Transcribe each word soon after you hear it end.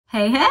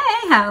Hey, hey,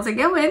 how's it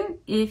going?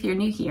 If you're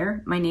new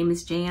here, my name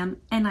is Jam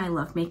and I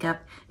love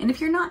makeup. And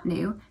if you're not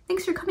new,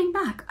 thanks for coming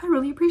back. I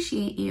really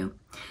appreciate you.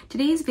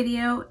 Today's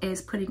video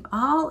is putting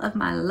all of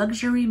my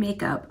luxury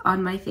makeup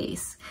on my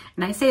face.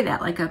 And I say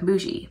that like I'm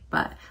bougie,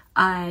 but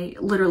I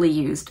literally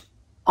used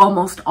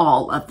almost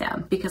all of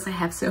them because I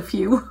have so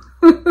few.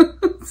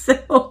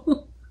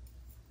 So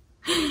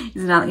it's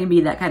not gonna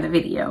be that kind of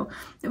video.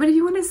 But if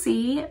you wanna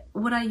see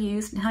what I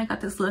used and how I got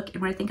this look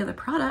and what I think of the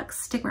products,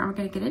 stick around, we're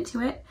gonna get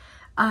into it.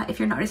 If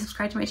you're not already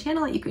subscribed to my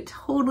channel, you could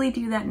totally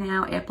do that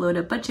now. I upload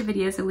a bunch of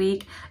videos a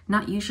week,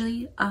 not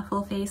usually a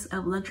full face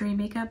of luxury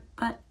makeup,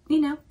 but you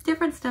know,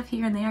 different stuff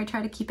here and there. I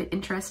try to keep it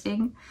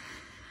interesting.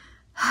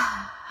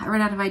 I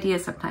run out of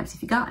ideas sometimes.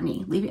 If you got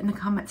any, leave it in the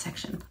comment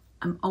section.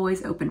 I'm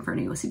always open for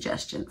new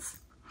suggestions.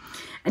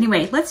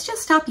 Anyway, let's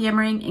just stop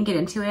yammering and get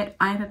into it.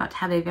 I'm about to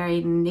have a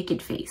very naked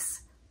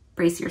face.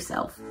 Brace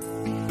yourself.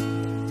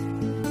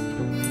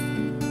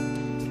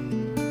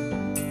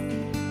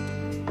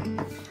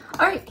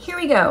 All right, here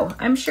we go.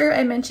 I'm sure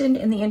I mentioned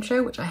in the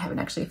intro, which I haven't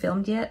actually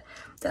filmed yet,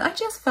 that I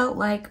just felt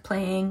like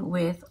playing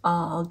with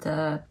all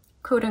the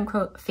quote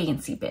unquote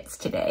fancy bits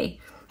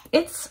today.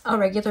 It's a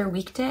regular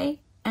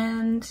weekday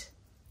and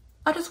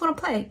I just want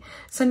to play.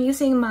 So I'm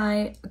using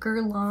my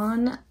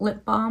Guerlain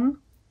lip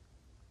balm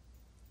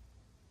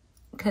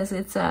because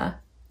it's the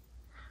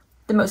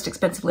most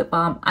expensive lip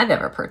balm I've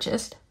ever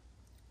purchased.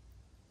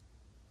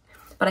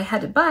 But I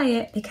had to buy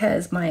it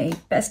because my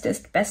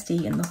bestest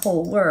bestie in the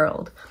whole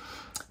world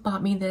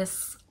bought me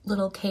this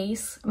little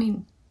case. I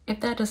mean,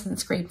 if that doesn't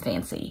scream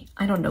fancy,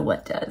 I don't know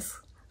what does.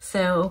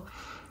 So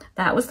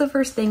that was the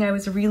first thing I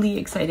was really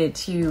excited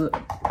to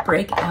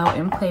break out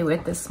and play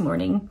with this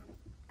morning.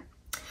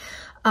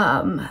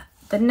 The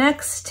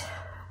next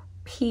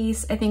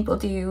piece, I think we'll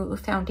do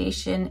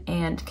foundation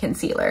and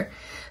concealer.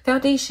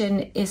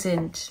 Foundation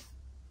isn't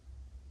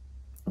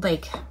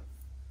like,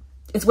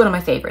 it's one of my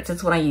favorites.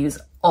 It's what I use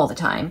all the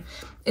time.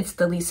 It's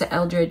the Lisa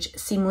Eldridge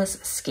Seamless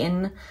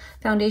Skin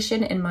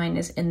Foundation, and mine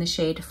is in the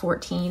shade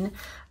 14.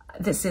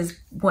 This is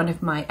one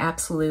of my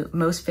absolute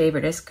most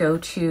favoriteest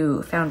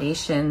go-to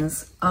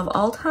foundations of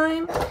all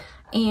time.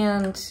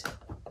 And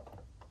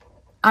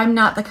I'm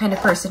not the kind of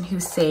person who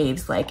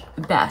saves like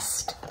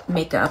best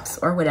makeups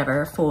or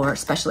whatever for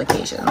special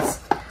occasions.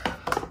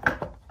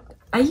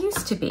 I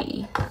used to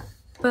be,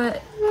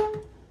 but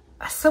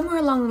somewhere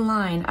along the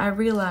line, I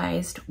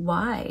realized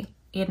why.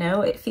 You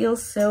know, it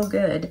feels so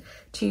good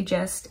to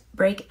just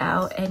break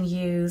out and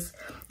use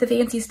the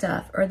fancy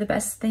stuff or the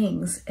best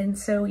things. And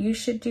so you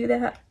should do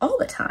that all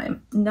the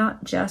time,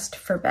 not just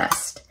for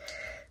best.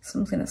 So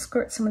I'm gonna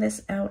squirt some of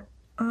this out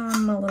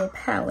on my little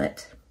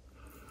palette.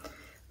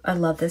 I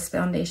love this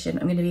foundation.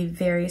 I'm gonna be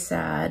very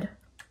sad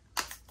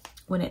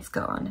when it's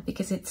gone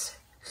because it's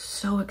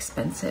so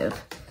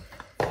expensive.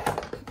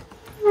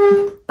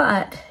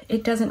 But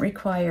it doesn't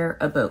require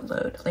a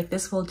boatload. Like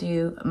this will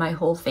do my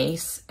whole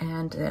face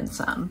and then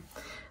some.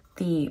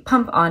 The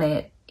pump on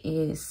it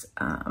is,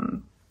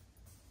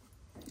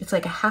 it's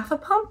like a half a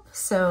pump.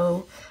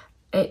 So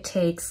it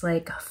takes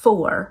like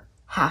 4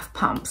 half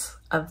pumps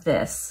of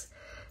this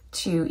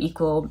to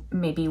equal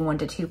maybe 1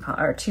 to 2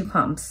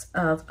 pumps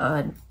of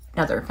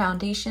another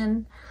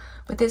foundation.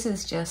 But this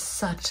is just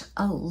such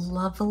a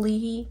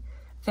lovely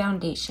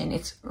foundation.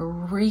 It's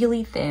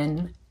really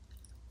thin.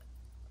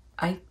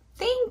 I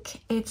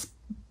think it's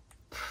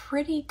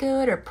pretty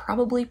good, or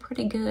probably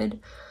pretty good,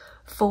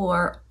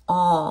 for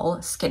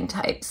all skin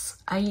types.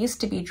 I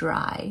used to be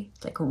dry,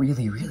 like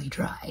really, really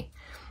dry.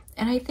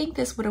 And I think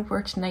this would have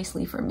worked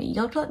nicely for me.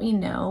 You'll have to let me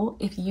know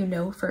if you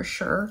know for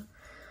sure.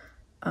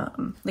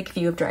 Like if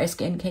you have dry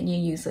skin, can you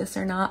use this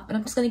or not? But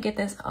I'm just gonna get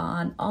this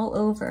on all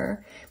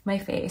over my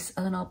face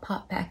and then I'll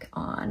pop back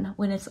on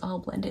when it's all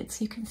blended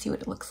so you can see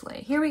what it looks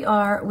like. Here we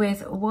are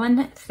with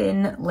one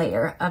thin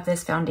layer of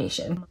this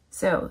foundation.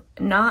 So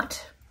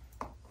not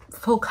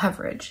full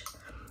coverage,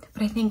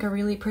 but I think are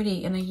really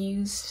pretty, and I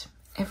used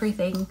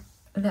everything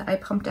that I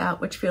pumped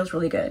out, which feels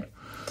really good.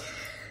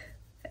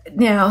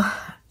 Now,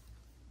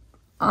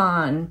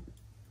 on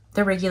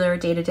the regular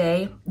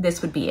day-to-day,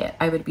 this would be it.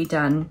 I would be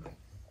done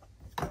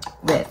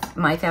with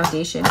my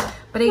foundation,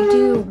 but I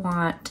do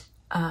want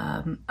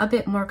a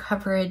bit more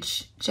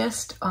coverage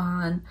just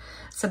on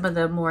some of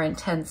the more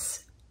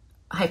intense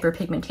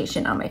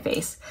hyperpigmentation on my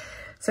face.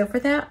 So for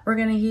that, we're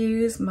gonna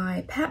use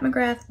my Pat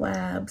McGrath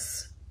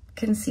Labs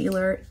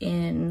concealer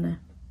in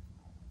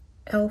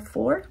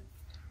L4.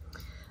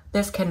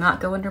 This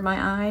cannot go under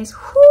my eyes.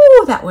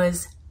 Whoo, that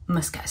was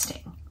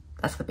disgusting.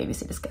 That's what babies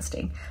say,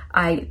 disgusting.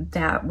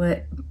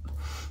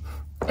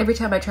 Every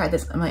time I tried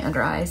this on my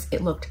under eyes,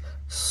 it looked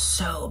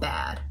so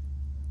bad.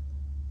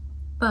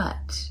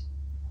 But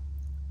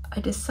I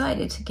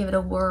decided to give it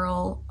a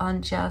whirl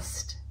on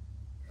just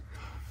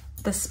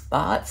the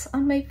spots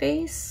on my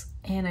face,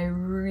 and I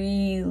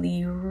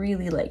really,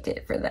 really liked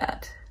it for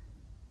that.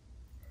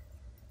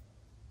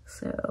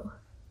 So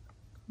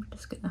I'm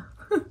just gonna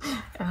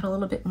add a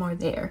little bit more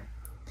there.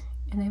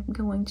 And I'm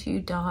going to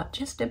dot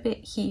just a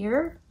bit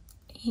here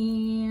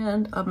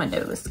and on my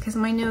nose, because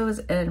my nose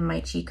and my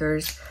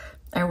cheekers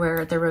or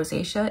where the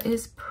rosacea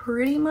is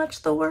pretty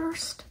much the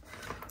worst.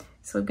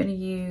 So I'm gonna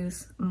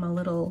use my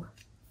little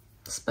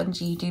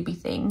spongy doobie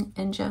thing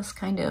and just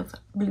kind of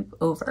bloop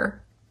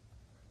over.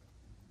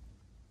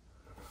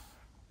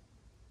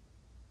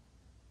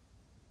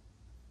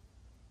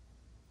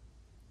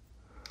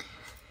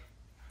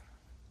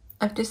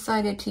 I've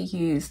decided to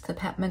use the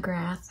Pat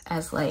McGrath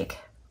as like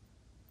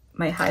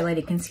my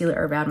highlighting concealer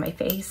around my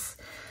face.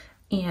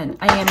 And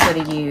I am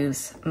going to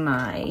use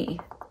my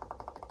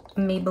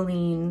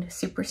Maybelline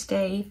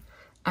Superstay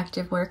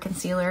Activewear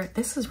Concealer.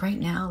 This is right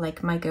now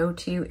like my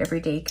go-to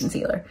everyday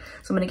concealer.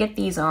 So I'm going to get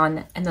these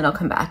on and then I'll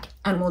come back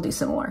and we'll do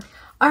some more.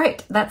 All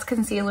right, that's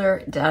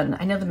concealer done.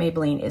 I know the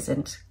Maybelline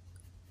isn't,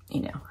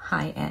 you know,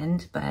 high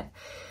end, but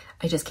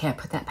I just can't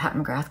put that Pat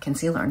McGrath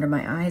concealer under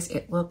my eyes.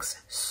 It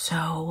looks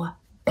so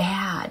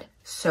bad,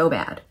 so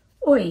bad.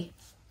 Oi.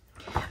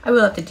 I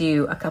will have to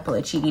do a couple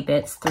of cheaty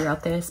bits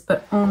throughout this,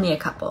 but only a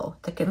couple.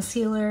 The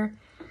concealer,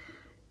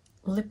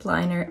 lip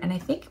liner, and I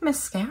think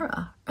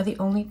mascara are the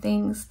only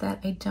things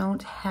that I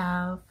don't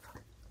have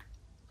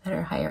that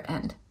are higher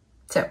end.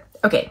 So,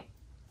 okay.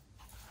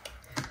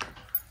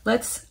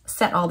 Let's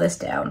set all this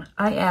down.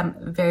 I am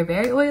very,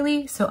 very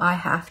oily, so I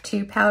have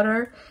to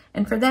powder.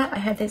 And for that, I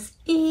have this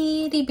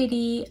itty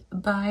bitty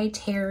by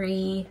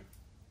Terry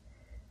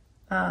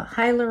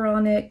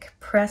hyaluronic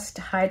pressed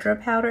hydra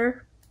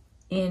powder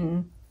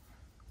in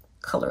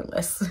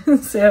colorless.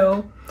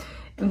 So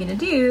I'm gonna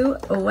do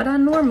what I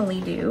normally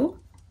do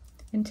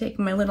and take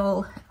my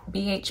little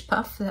BH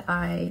puff that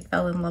I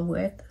fell in love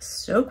with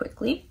so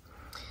quickly,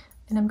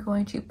 and I'm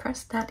going to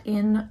press that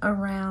in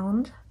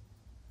around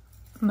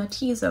my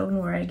T-zone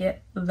where I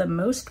get the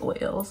most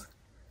oils.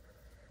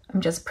 I'm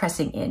just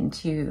pressing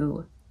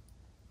into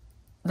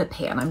the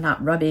pan. I'm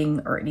not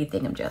rubbing or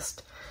anything. I'm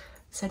just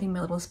setting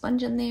my little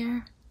sponge in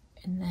there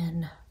and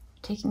then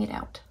taking it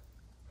out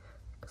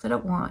because I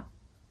don't want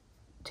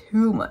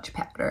too much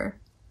powder.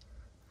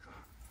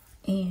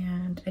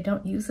 And I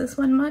don't use this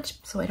one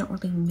much, so I don't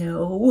really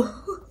know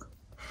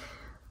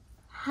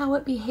how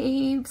it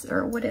behaves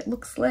or what it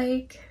looks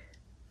like.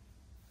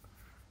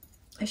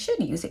 I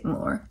should use it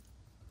more,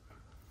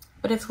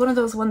 but it's one of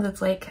those ones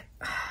that's like,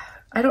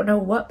 I don't know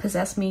what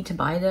possessed me to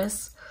buy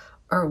this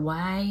or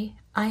why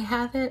I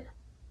have it.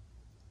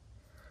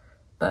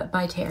 But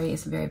by Terry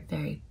is very,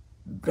 very,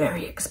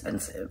 very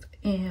expensive.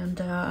 And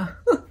I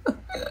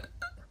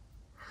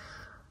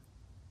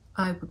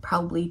would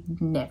probably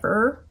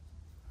never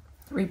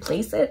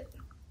replace it.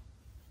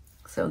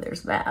 So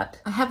there's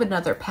that. I have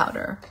another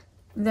powder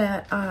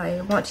that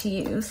I want to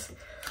use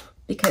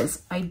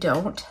because I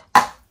don't,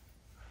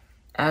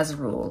 as a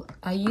rule.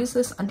 I used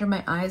this under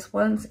my eyes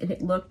once and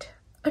it looked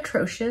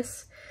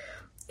atrocious.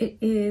 It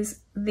is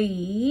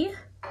the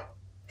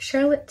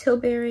Charlotte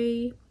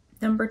Tilbury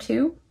No.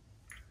 2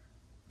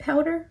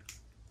 powder.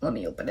 Let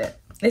me open it.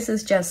 This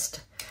is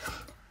just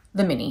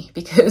the mini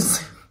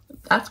because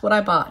that's what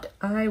I bought.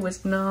 I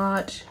was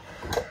not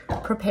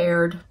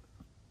prepared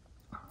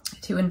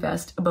to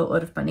invest a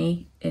boatload of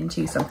money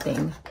into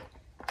something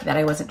that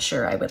I wasn't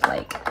sure I would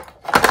like.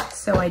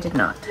 So I did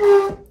not.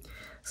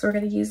 So we're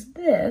going to use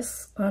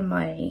this on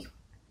my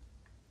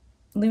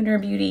Lunar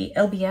Beauty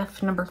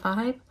LBF No.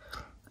 5.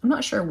 I'm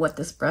not sure what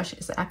this brush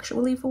is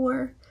actually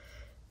for,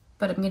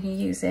 but I'm going to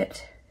use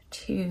it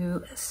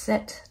to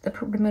set the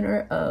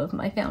perimeter of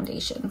my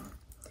foundation.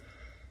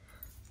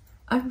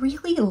 I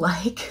really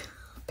like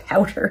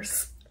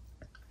powders.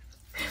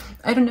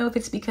 I don't know if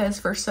it's because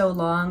for so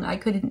long I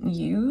couldn't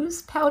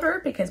use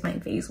powder because my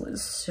face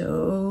was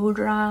so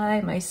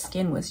dry. My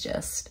skin was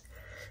just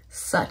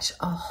such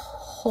a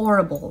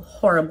horrible,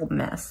 horrible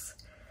mess.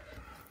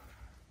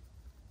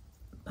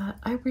 But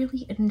I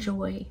really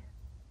enjoy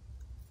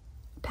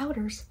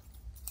powders.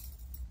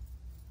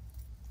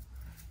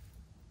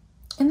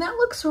 And that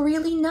looks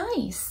really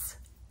nice.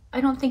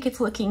 I don't think it's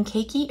looking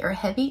cakey or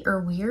heavy or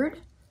weird.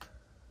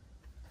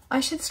 I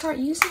should start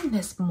using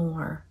this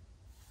more.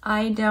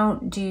 I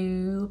don't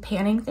do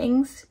panning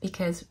things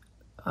because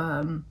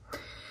that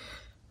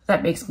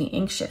makes me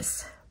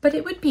anxious. But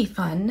it would be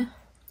fun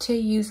to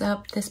use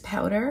up this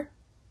powder.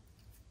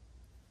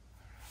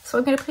 So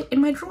I'm gonna put it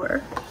in my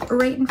drawer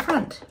right in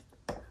front.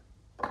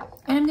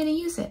 And I'm gonna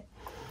use it.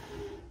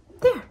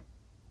 There.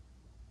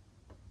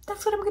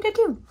 That's what I'm gonna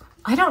do.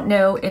 I don't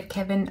know if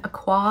Kevyn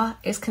Aqua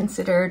is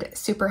considered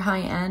super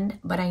high-end,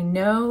 but I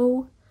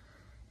know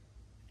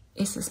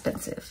it's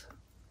expensive.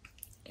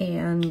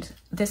 And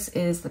this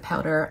is the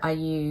powder I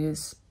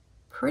use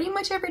pretty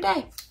much every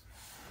day.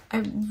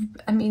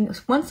 I mean,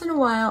 once in a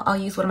while I'll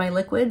use one of my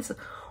liquids,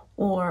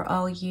 or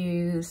I'll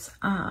use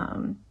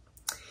the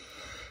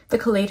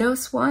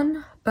Kaleidos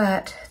one,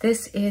 but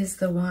this is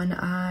the one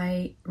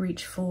I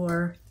reach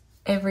for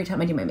every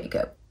time I do my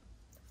makeup,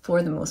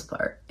 for the most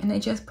part. And I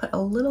just put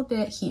a little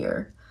bit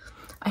here.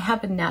 I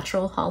have a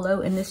natural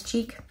hollow in this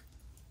cheek,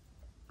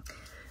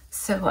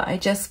 so I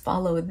just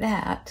follow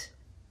that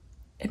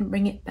and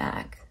bring it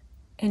back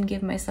and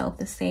give myself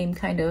the same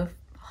kind of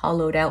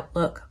hollowed out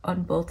look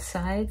on both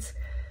sides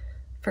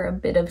for a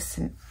bit of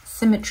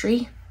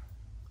symmetry.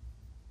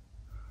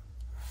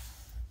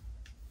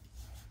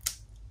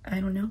 I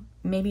don't know,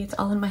 maybe it's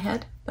all in my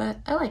head, but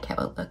I like how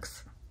it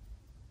looks.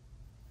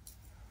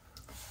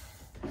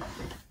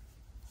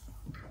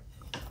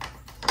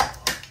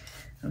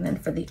 And then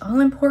for the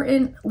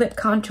all-important lip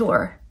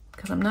contour,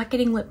 because I'm not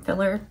getting lip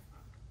filler,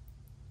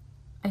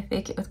 I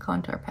fake it with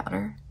contour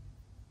powder.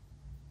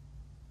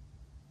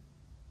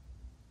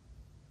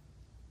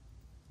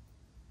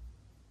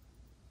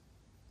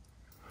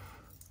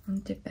 I'll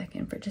dip back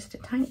in for just a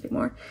tiny bit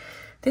more.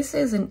 This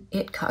is an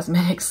IT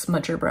Cosmetics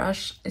smudger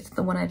brush. It's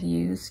the one I've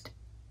used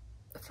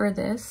for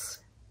this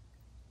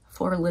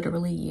for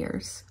literally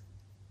years.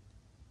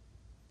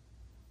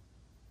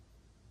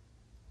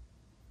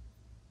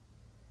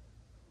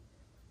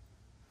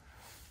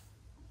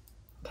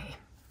 Okay,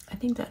 I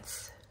think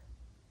that's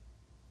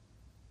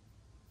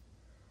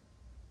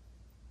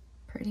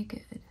pretty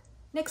good.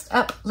 Next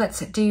up, let's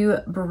do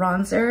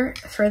bronzer.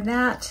 For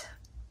that,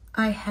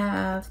 I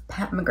have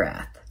Pat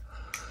McGrath.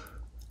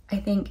 I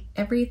think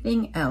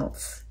everything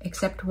else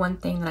except one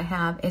thing that I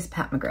have is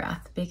Pat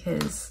McGrath,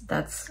 because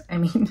that's, I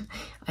mean,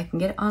 I can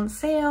get it on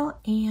sale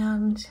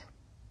and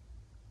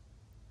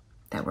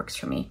that works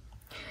for me.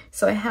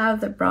 So I have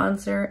the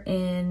bronzer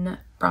in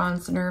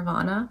Bronze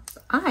Nirvana.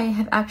 I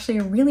have actually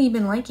really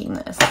been liking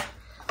this.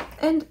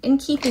 And in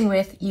keeping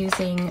with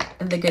using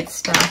the good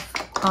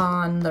stuff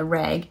on the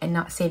reg and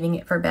not saving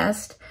it for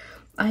best,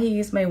 I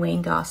use my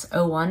Wayne Goss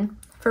 01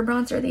 for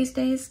bronzer these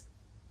days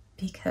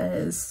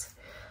because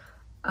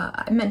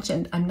I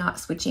mentioned I'm not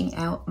switching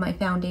out my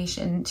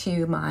foundation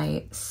to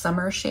my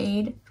summer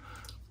shade.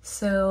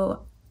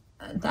 So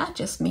that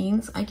just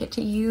means I get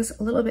to use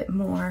a little bit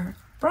more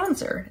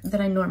bronzer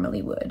than I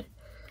normally would.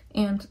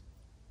 And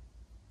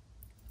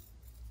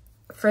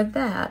for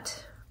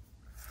that,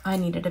 I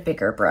needed a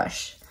bigger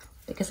brush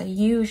because I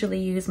usually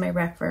use my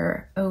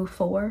Rephr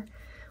 04,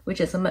 which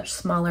is a much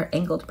smaller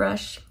angled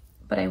brush,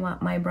 but I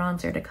want my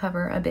bronzer to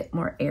cover a bit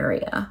more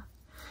area.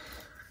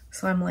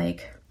 So I'm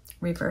like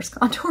reverse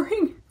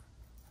contouring,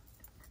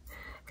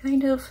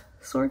 kind of,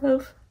 sort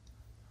of,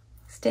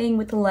 staying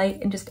with the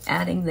light and just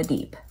adding the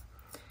deep,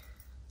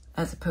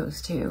 as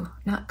opposed to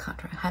not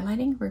contouring,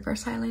 highlighting,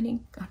 reverse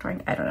highlighting,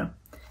 contouring, I don't know,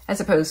 as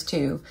opposed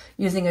to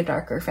using a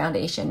darker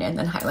foundation and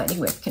then highlighting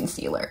with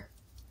concealer.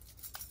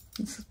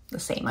 It's the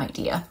same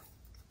idea.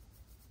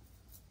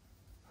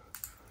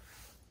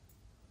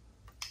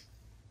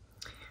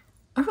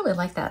 I really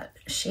like that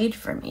shade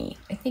for me.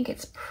 I think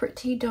it's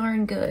pretty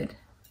darn good.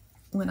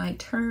 When I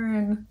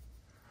turn,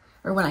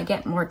 or when I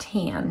get more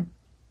tan,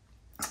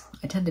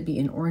 I tend to be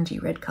an orangey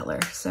red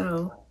color.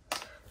 So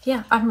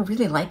yeah, I'm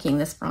really liking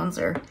this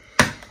bronzer.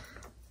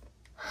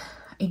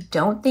 I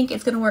don't think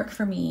it's gonna work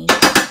for me.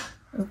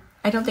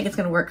 I don't think it's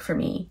gonna work for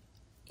me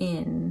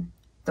in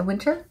the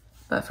winter,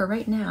 but for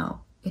right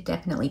now, it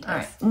definitely does. All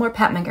right, more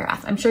Pat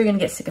McGrath. I'm sure you're gonna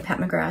get sick of Pat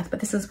McGrath,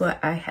 but this is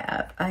what I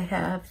have. I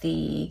have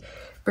the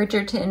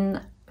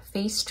Bridgerton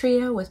Face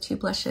Trio with 2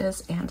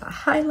 blushes and a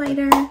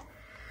highlighter.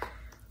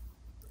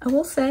 I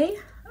will say,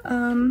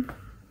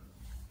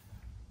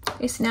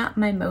 it's not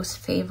my most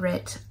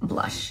favorite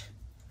blush.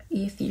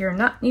 If you're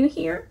not new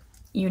here,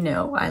 you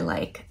know I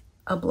like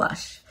a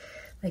blush,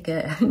 like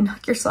a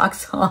knock your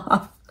socks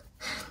off,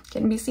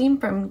 can be seen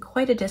from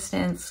quite a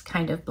distance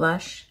kind of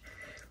blush.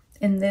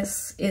 And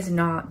this is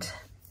not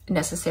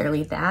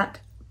necessarily that.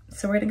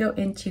 So we're gonna go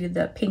into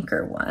the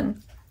pinker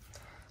one,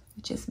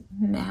 which is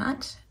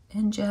matte,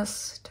 and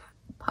just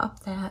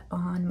pop that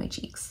on my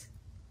cheeks.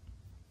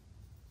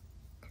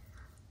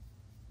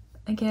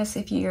 I guess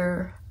if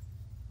you're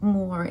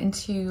more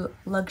into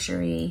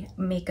luxury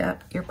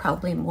makeup, you're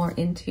probably more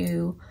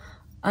into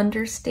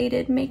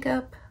understated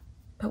makeup,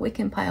 but we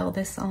can pile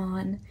this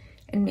on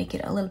and make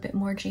it a little bit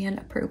more Jan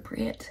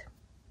appropriate.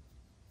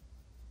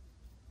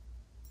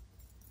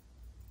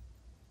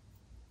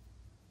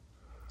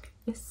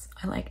 Yes,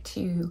 I like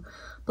to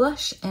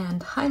blush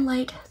and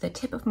highlight the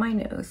tip of my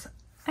nose.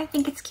 I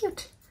think it's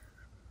cute.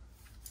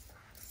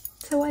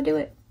 So I do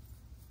it.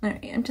 All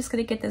right, I'm just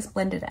gonna get this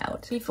blended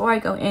out. Before I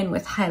go in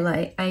with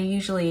highlight, I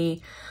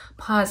usually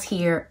pause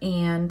here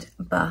and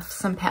buff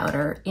some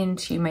powder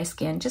into my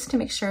skin just to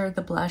make sure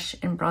the blush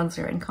and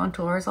bronzer and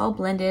contour is all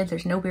blended,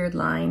 there's no weird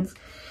lines.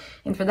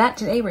 And for that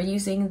today, we're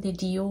using the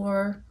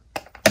Dior,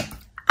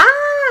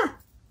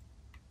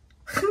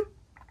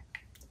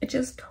 it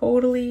just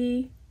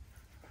totally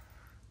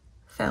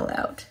fell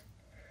out.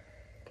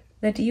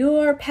 The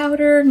Dior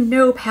Powder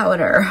No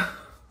Powder,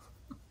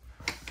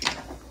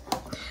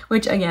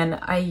 which again,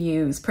 I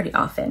use pretty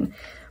often.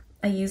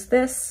 I use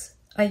this,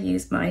 I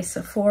use my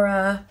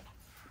Sephora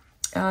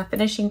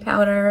finishing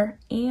powder,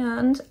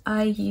 and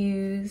I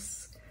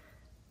use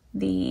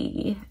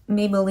the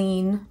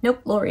Maybelline,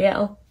 nope,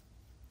 L'Oreal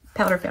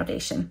powder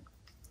foundation.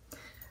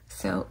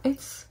 So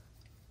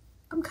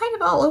I'm kind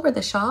of all over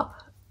the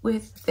shop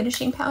with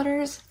finishing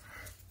powders,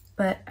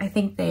 but I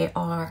think they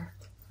are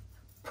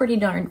pretty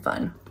darn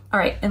fun. All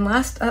right, and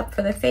last up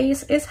for the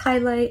face is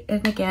highlight,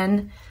 and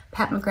again,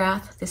 Pat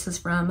McGrath. This is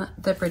from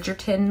the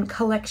Bridgerton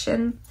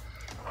collection.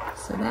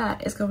 So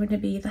that is going to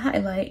be the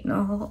highlight and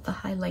all the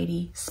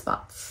highlighty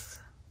spots.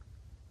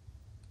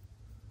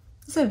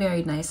 It's a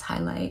very nice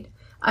highlight.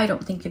 I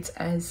don't think it's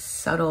as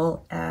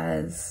subtle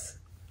as,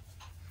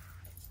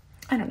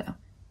 I don't know.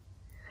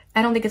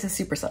 I don't think it's a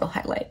super subtle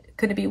highlight.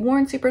 Could it be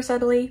worn super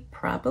subtly?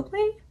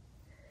 Probably.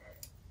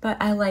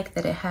 But I like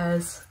that it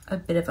has a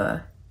bit of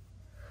a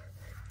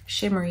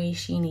shimmery,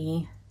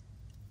 sheeny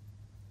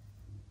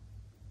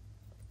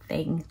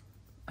thing.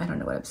 I don't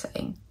know what I'm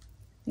saying.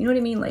 You know what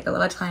I mean? Like a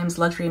lot of times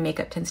luxury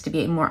makeup tends to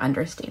be more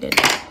understated.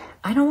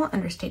 I don't want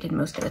understated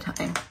most of the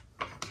time.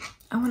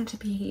 I want it to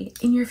be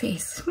in your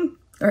face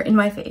or in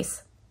my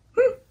face.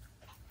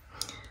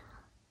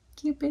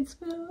 Cupid's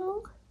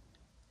bow.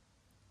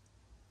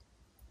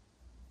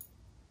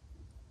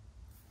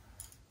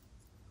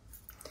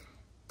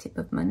 Tip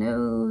of my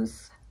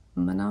nose,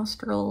 my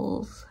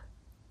nostrils.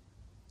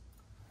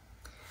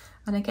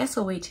 And I guess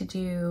I'll wait to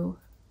do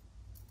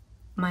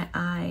my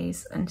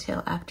eyes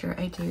until after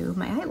I do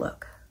my eye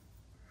look.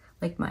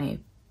 Like my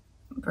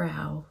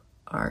brow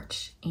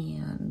arch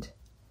and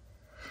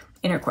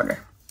inner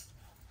corner.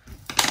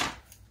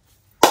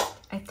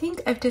 I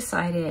think I've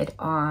decided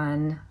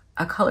on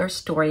a color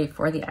story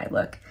for the eye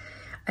look.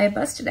 I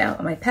busted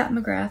out my Pat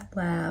McGrath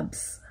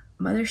Labs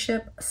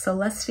Mothership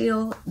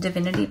Celestial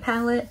Divinity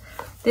palette.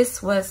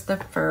 This was the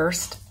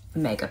first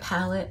mega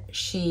palette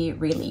she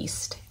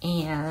released,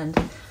 and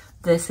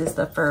this is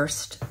the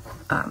first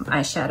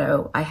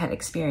eyeshadow I had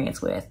experience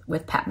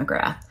with Pat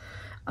McGrath.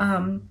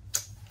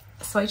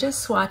 So I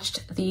just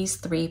swatched these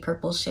 3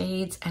 purple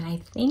shades, and I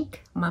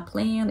think my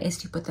plan is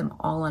to put them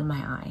all on my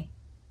eye.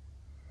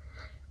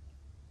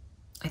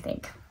 I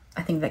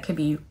think that could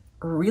be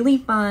really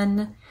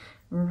fun,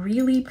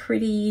 really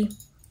pretty,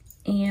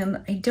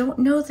 and I don't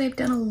know that I've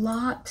done a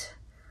lot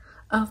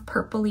of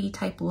purpley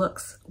type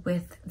looks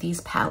with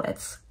these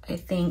palettes. I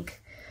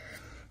think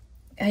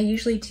I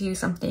usually do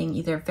something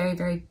either very,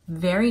 very,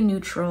 very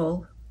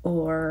neutral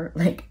or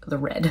like the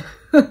red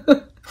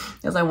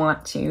because I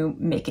want to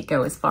make it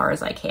go as far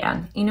as I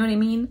can. You know what I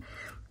mean?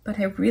 But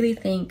I really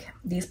think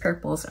these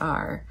purples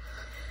are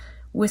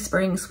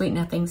whispering sweet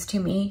nothings to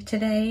me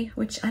today,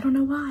 which I don't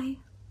know why.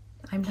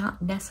 I'm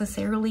not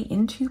necessarily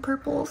into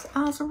purples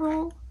as a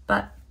rule,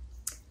 but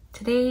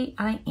today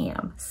I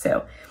am.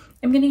 So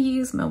I'm gonna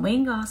use my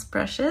Wayne Goss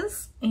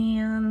brushes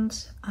and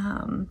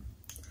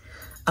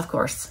of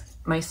course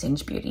my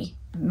Singe Beauty.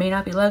 May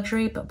not be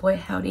luxury, but boy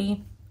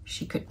howdy,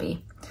 she could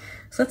be.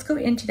 So let's go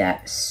into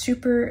that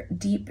super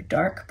deep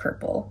dark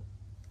purple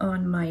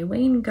on my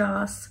Wayne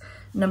Goss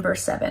number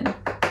 7. I'm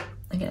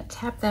gonna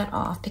tap that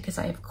off because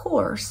I of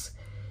course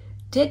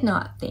did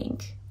not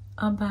think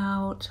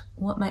about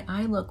what my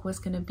eye look was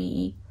gonna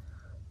be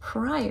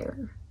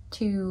prior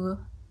to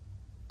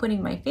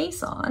putting my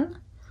face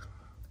on.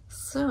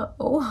 So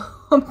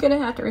I'm gonna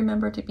have to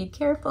remember to be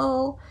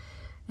careful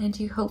and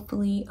to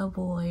hopefully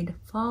avoid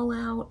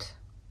fallout,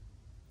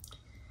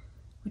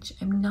 which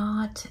I'm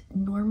not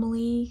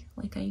normally.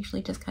 Like I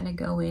usually just kind of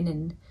go in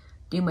and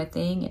do my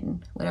thing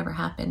and whatever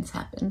happens,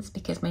 happens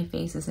because my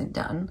face isn't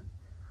done.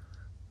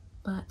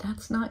 But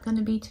that's not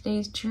gonna be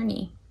today's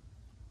journey.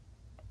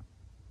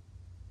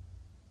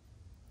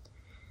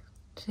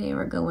 Today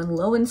we're going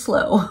low and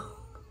slow.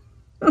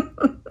 I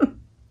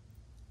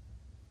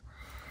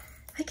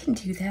can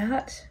do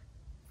that.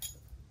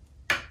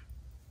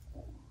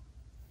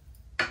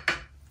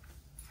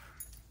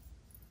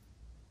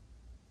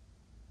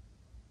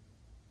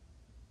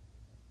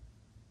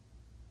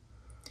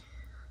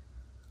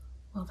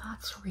 Well,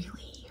 that's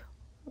really,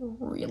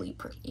 really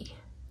pretty.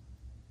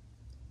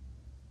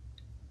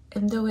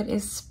 And though it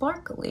is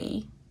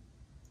sparkly,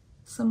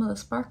 some of the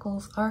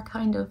sparkles are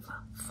kind of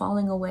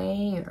falling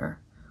away or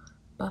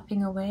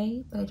buffing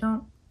away, but I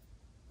don't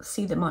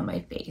see them on my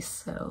face,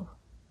 so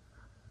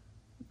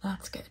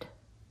that's good.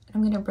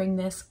 I'm gonna bring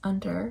this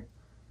under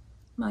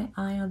my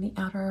eye on the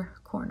outer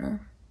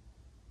corner.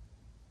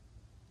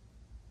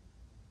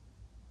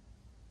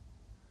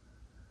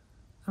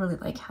 I really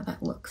like how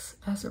that looks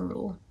as a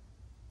rule.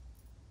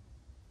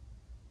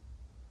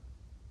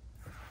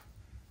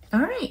 All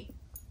right,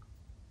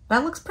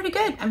 that looks pretty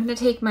good. I'm gonna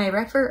take my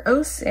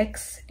Rephr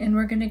 06 and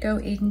we're gonna go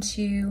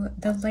into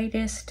the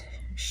lightest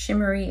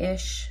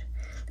shimmery-ish.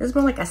 This is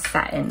more like a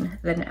satin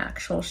than an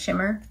actual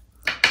shimmer.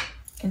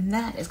 And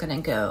that is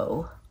gonna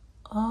go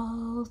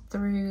all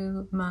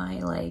through my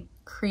like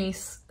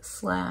crease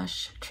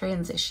slash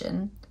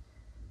transition.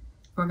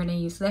 We're gonna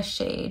use this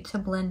shade to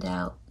blend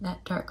out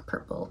that dark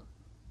purple.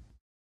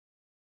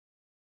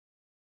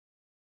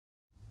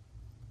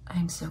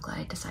 I'm so glad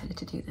I decided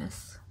to do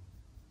this.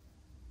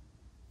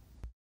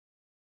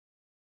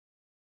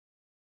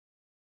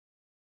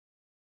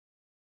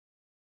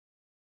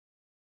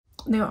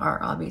 There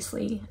are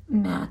obviously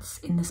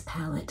mattes in this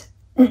palette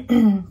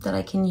that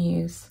I can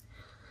use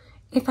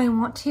if I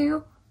want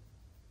to,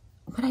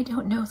 but I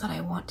don't know that I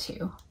want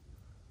to.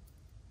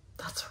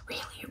 That's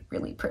really,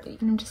 really pretty.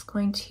 And I'm just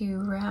going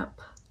to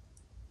wrap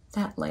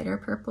that lighter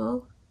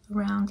purple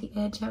around the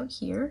edge out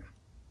here.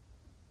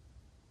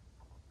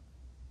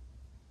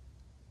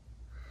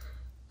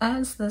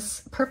 As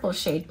this purple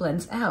shade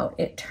blends out,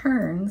 it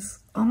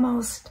turns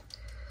almost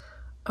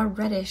a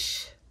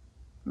reddish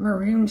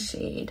maroon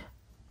shade,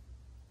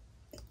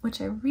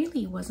 which I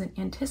really wasn't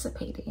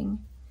anticipating.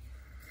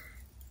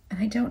 And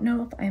I don't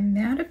know if I'm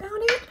mad about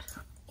it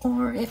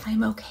or if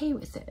I'm okay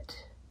with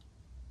it.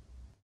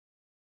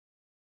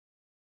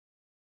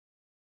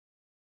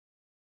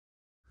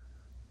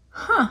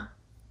 Huh,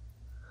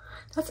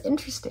 that's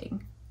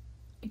interesting.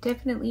 I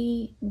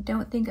definitely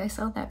don't think I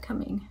saw that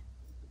coming.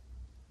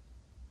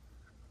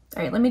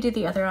 All right, let me do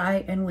the other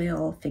eye and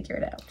we'll figure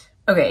it out.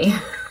 Okay,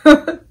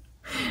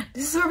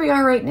 this is where we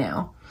are right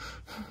now.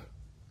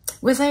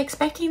 Was I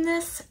expecting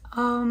this?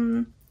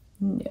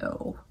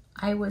 No,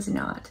 I was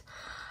not.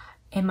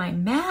 Am I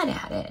mad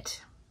at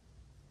it?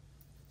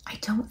 I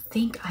don't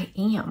think I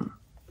am.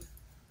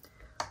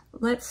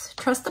 Let's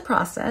trust the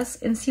process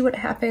and see what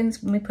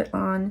happens when we put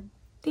on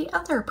the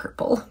other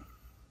purple.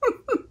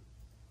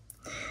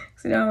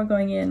 So now we're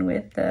going in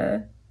with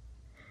the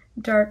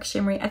dark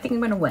shimmery. I think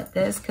I'm gonna wet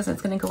this because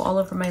it's gonna go all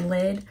over my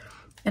lid,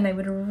 and I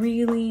would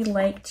really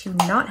like to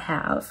not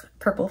have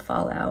purple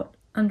fallout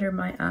under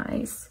my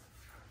eyes.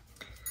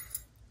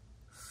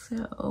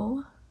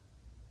 So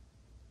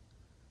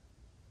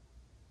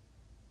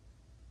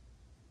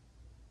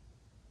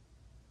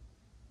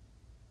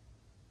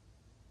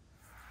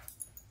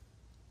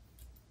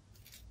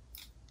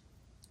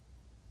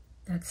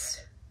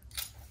that's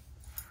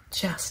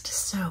just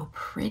so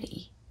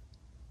pretty.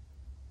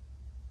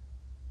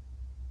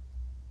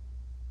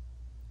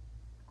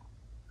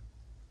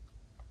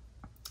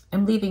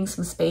 I'm leaving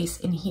some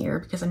space in here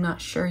because I'm not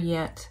sure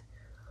yet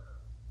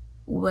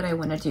what I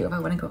want to do. If I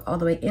want to go all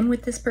the way in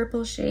with this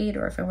purple shade,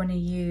 or if I want to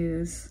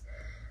use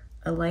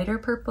a lighter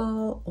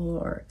purple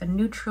or a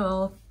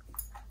neutral.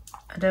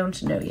 I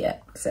don't know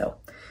yet. So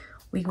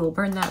we will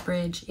burn that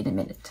bridge in a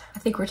minute. I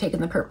think we're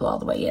taking the purple all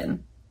the way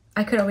in.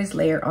 I could always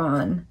layer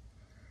on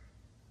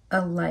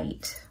a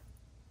light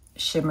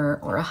shimmer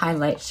or a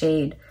highlight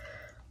shade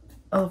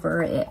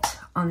over it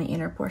on the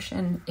inner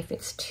portion if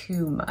it's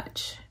too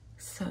much.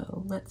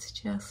 So let's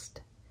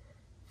just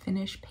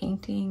finish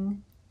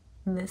painting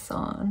this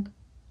on.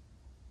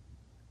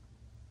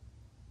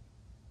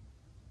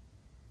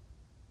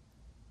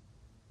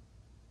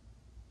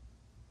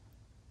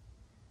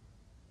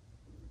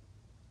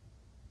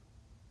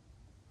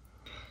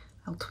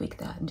 I'll tweak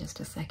that in just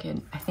a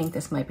second. I think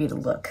this might be the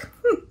look.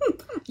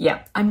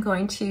 Yeah, I'm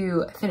going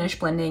to finish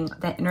blending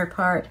that inner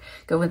part,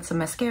 go with some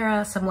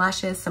mascara, some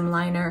lashes, some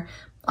liner.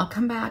 I'll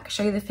come back,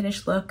 show you the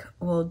finished look.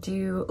 We'll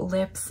do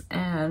lips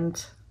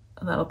and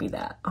that'll be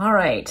that. All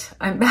right,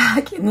 I'm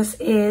back and this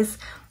is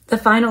the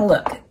final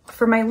look.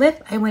 For my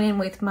lip, I went in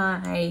with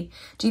my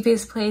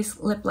Juvia's Place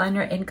lip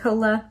liner in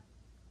Cola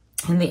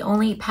and the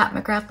only Pat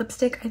McGrath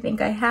lipstick I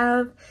think I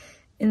have.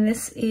 And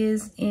this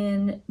is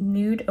in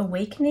Nude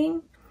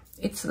Awakening.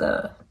 It's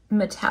the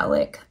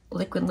metallic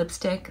liquid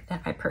lipstick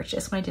that I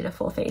purchased when I did a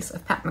full face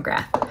of Pat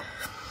McGrath.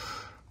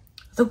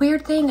 The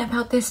weird thing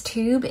about this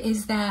tube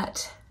is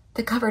that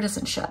the cover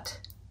doesn't shut,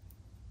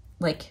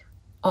 like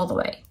all the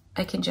way.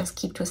 I can just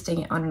keep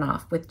twisting it on and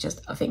off with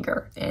just a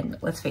finger. And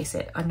let's face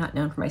it, I'm not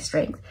known for my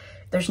strength.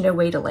 There's no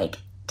way to like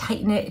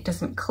tighten it. It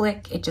doesn't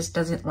click. It just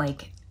doesn't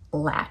like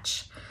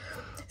latch.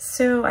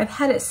 So I've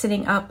had it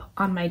sitting up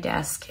on my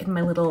desk in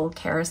my little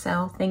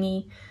carousel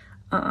thingy.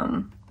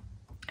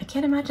 I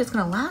can't imagine it's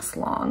gonna last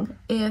long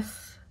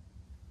if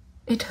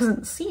it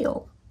doesn't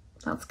seal.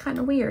 That's kind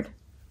of weird.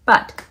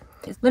 But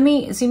let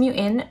me zoom you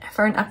in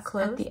for an up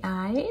close of the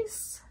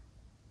eyes.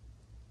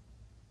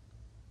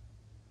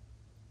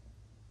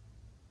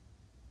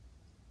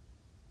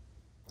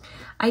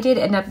 I did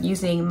end up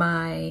using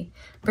my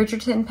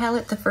Bridgerton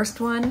palette, the first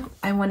one.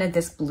 I wanted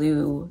this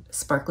blue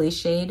sparkly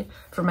shade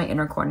for my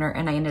inner corner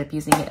and I ended up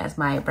using it as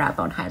my brow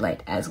bone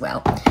highlight as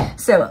well.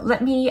 So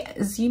let me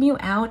zoom you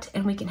out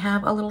and we can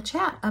have a little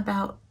chat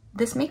about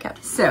this makeup.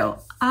 So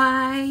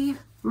I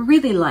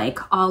really like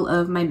all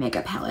of my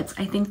makeup palettes.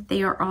 I think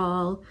they are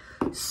all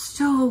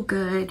so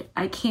good.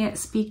 I can't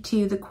speak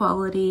to the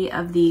quality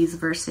of these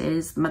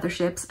versus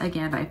Motherships.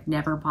 Again, I've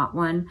never bought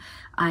one.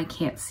 I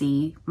can't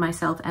see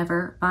myself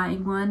ever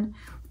buying one,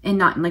 and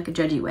not in like a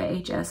judgy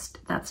way, just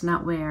that's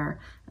not where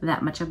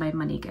that much of my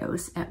money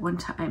goes at one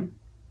time.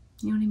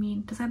 You know what I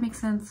mean? Does that make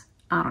sense?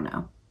 I don't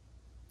know.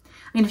 I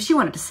mean, if she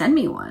wanted to send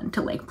me one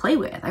to like play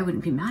with, I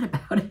wouldn't be mad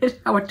about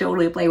it. I would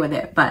totally play with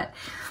it, but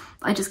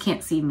I just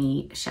can't see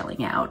me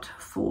shelling out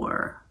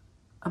for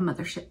a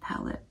Mothership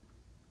palette.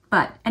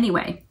 But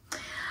anyway,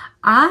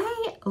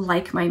 I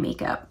like my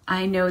makeup.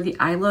 I know the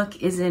eye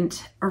look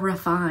isn't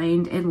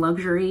refined and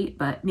luxury,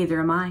 but neither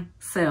am I.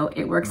 So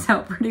it works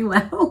out pretty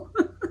well.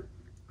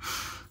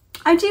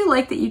 I do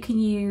like that you can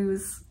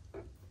use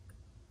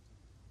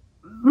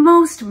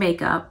most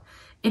makeup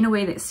in a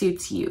way that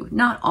suits you.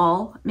 Not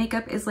all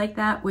makeup is like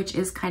that, which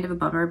is kind of a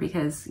bummer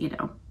because, you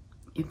know,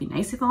 it'd be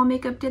nice if all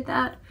makeup did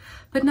that,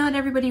 but not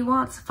everybody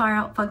wants far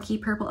out funky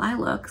purple eye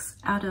looks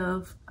out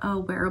of a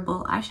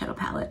wearable eyeshadow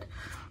palette.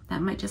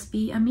 That might just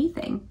be a me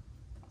thing.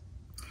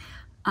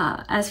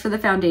 As for the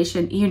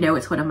foundation, you know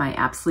it's one of my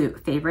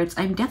absolute favorites.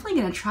 I'm definitely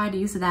going to try to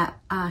use that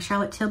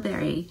Charlotte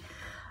Tilbury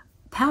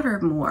powder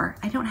more.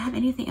 I don't have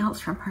anything else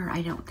from her,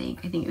 I don't think.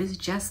 I think it was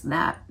just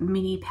that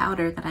mini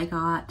powder that I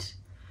got.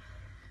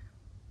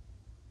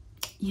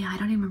 Yeah, I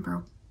don't even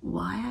remember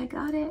why I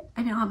got it.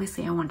 I mean,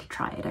 obviously I wanted to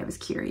try it. I was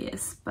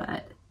curious,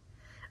 but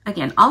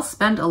again, I'll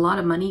spend a lot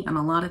of money on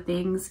a lot of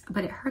things,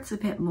 but it hurts a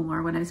bit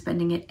more when I'm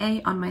spending it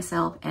A, on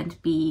myself, and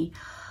B,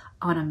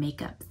 on a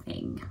makeup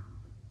thing.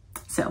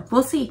 So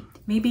we'll see.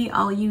 Maybe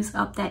I'll use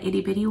up that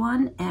itty bitty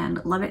one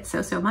and love it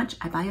so much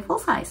I buy a full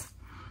size.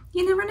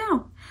 You never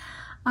know.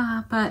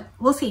 But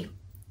we'll see.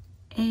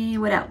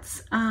 And what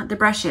else? The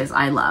brushes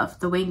I love.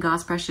 The Wayne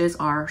Goss brushes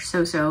are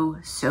so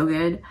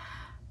good,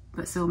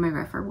 but so are my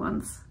Rephr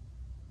ones.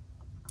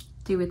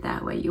 Do it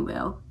that way you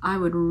will. I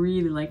would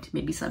really like to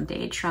maybe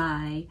someday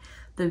try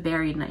the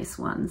very nice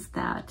ones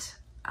that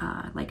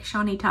like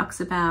Shani talks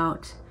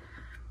about.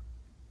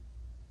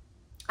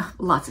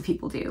 Lots of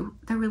people do.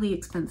 They're really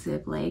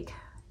expensive, like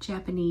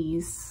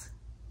Japanese.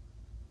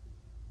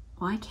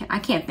 Well, I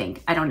can't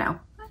think. I don't know.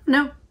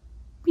 No.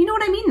 You know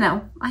what I mean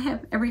though. I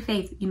have every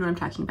faith. You know what I'm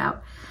talking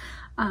about.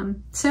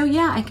 So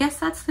yeah, I guess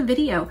that's the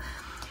video.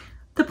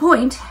 The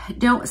point,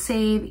 don't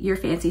save your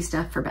fancy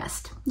stuff for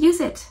best. Use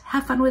it.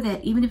 Have fun with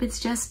it. Even if it's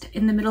just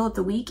in the middle of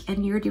the week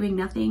and you're doing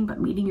nothing but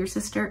meeting your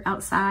sister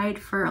outside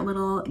for a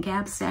little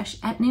gab sesh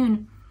at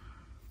noon.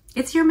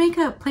 It's your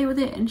makeup. Play with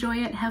it. Enjoy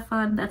it. Have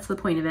fun. That's the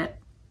point of it.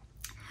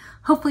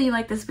 Hopefully you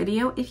liked this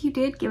video. If you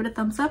did, give it a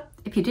thumbs up.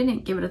 If you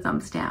didn't, give it a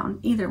thumbs down.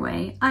 Either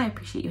way, I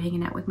appreciate you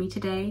hanging out with me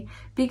today.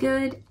 Be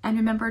good and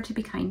remember to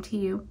be kind to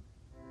you.